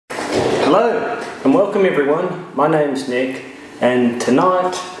Hello and welcome everyone, my name's Nick and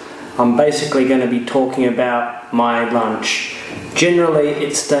tonight I'm basically going to be talking about my lunch. Generally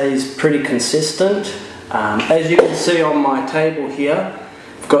it stays pretty consistent. As you can see on my table here,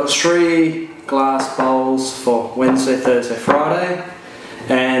 I've got 3 glass bowls for Wednesday, Thursday, Friday,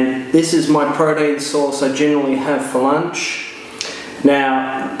 and this is my protein source I generally have for lunch.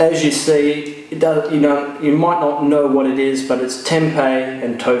 Now as you see, you might not know what it is, but it's tempeh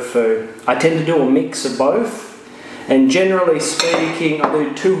and tofu. I tend to do a mix of both, and generally speaking I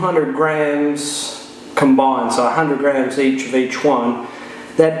do 200 grams combined, so 100 grams each of each one.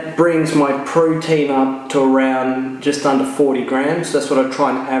 That brings my protein up to around just under 40 grams. That's what I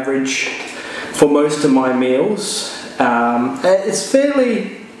try and average for most of my meals. It's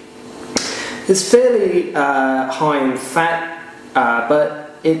fairly high in fat, but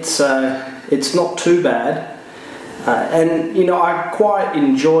it's not too bad. And I quite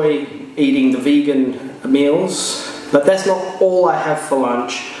enjoy eating the vegan meals, but that's not all I have for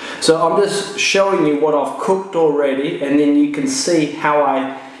lunch. So I'm just showing you what I've cooked already, and then you can see how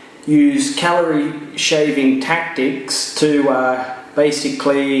I use calorie shaving tactics to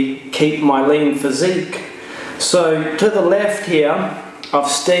basically keep my lean physique. So to the left here, I've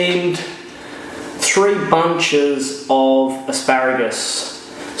steamed 3 bunches of asparagus.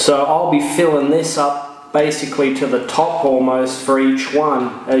 So I'll be filling this up basically to the top almost for each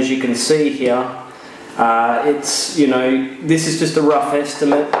one, as you can see here. This is just a rough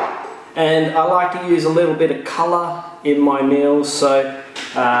estimate, and I like to use a little bit of colour in my meals, so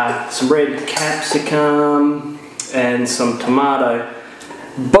some red capsicum and some tomato.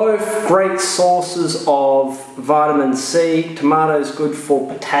 Both great sources of vitamin C. Tomato is good for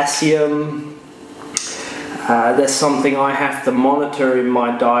potassium. That's something I have to monitor in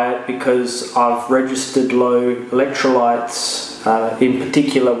my diet because I've registered low electrolytes, in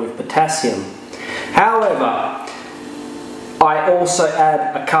particular with potassium. However, I also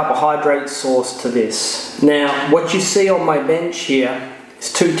add a carbohydrate source to this. Now, what you see on my bench here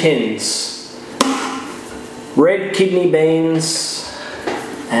is 2 tins. Red kidney beans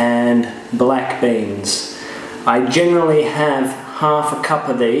and black beans. I generally have half a cup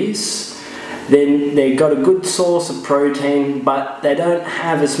of these. Then they've got a good source of protein, but they don't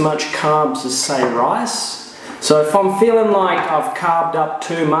have as much carbs as, say, rice. So if I'm feeling like I've carved up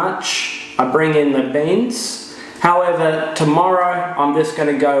too much, I bring in the beans. However, tomorrow I'm just going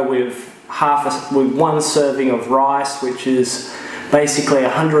to go with with 1 serving of rice, which is basically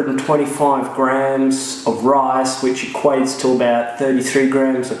 125 grams of rice, which equates to about 33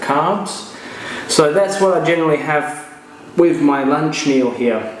 grams of carbs. So that's what I generally have with my lunch meal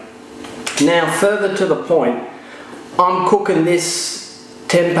here. Now, further to the point, I'm cooking this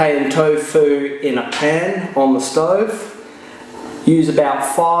tempeh and tofu in a pan on the stove. Use about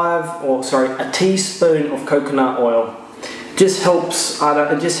a teaspoon of coconut oil. It just helps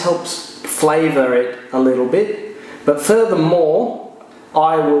flavour it a little bit. But furthermore,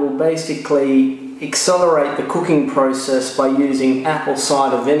 I will basically accelerate the cooking process by using apple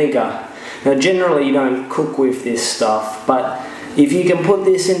cider vinegar. Now, generally you don't cook with this stuff, but if you can put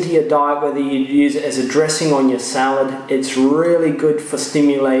this into your diet, whether you use it as a dressing on your salad, it's really good for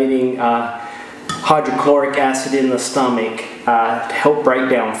stimulating hydrochloric acid in the stomach to help break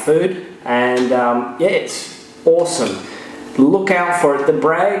down food. And yeah, it's awesome. Look out for it. The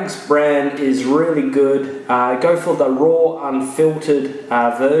Bragg's brand is really good. Go for the raw, unfiltered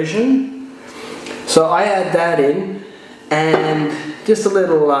version. So I add that in, and just a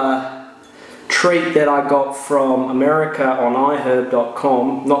little treat that I got from America on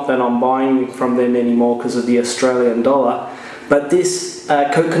iHerb.com. Not that I'm buying from them anymore because of the Australian dollar, but this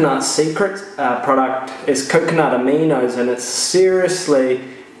Coconut Secret product is coconut aminos, and it's seriously,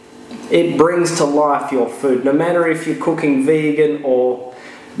 it brings to life your food. No matter if you're cooking vegan or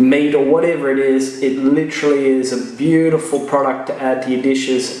meat or whatever it is, it literally is a beautiful product to add to your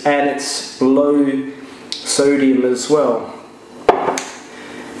dishes, and it's low sodium as well.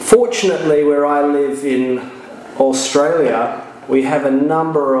 Fortunately, where I live in Australia, we have a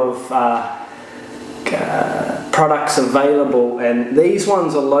number of products available, and these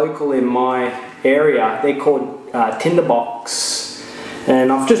ones are local in my area. They're called Tinderbox, and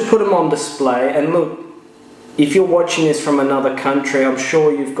I've just put them on display. And look, if you're watching this from another country, I'm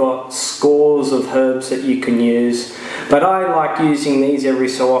sure you've got scores of herbs that you can use, but I like using these every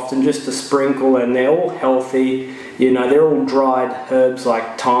so often just to sprinkle, and they're all healthy. They're all dried herbs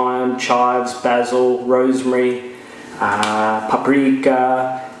like thyme, chives, basil, rosemary,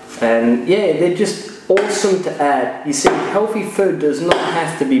 paprika, and yeah, they're just awesome to add. You see, healthy food does not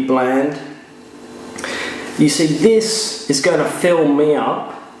have to be bland. You see, this is going to fill me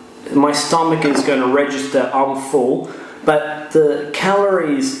up my stomach is going to register I'm full, but the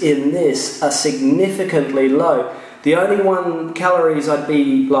calories in this are significantly low. The only calories I'd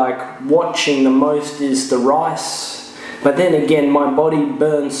be like watching the most is the rice, but then again my body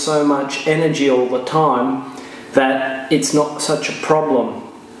burns so much energy all the time that it's not such a problem.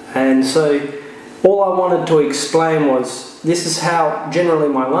 And so all I wanted to explain was this is how generally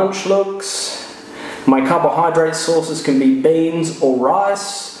my lunch looks. My carbohydrate sources can be beans or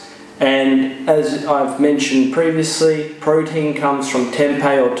rice, and as I've mentioned previously, protein comes from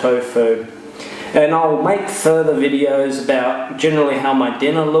tempeh or tofu. And I'll make further videos about generally how my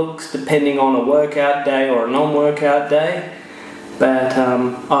dinner looks depending on a workout day or a non-workout day. But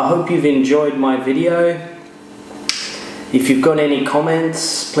I hope you've enjoyed my video. If you've got any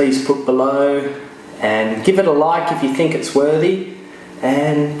comments, please put below and give it a like if you think it's worthy.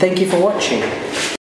 And thank you for watching.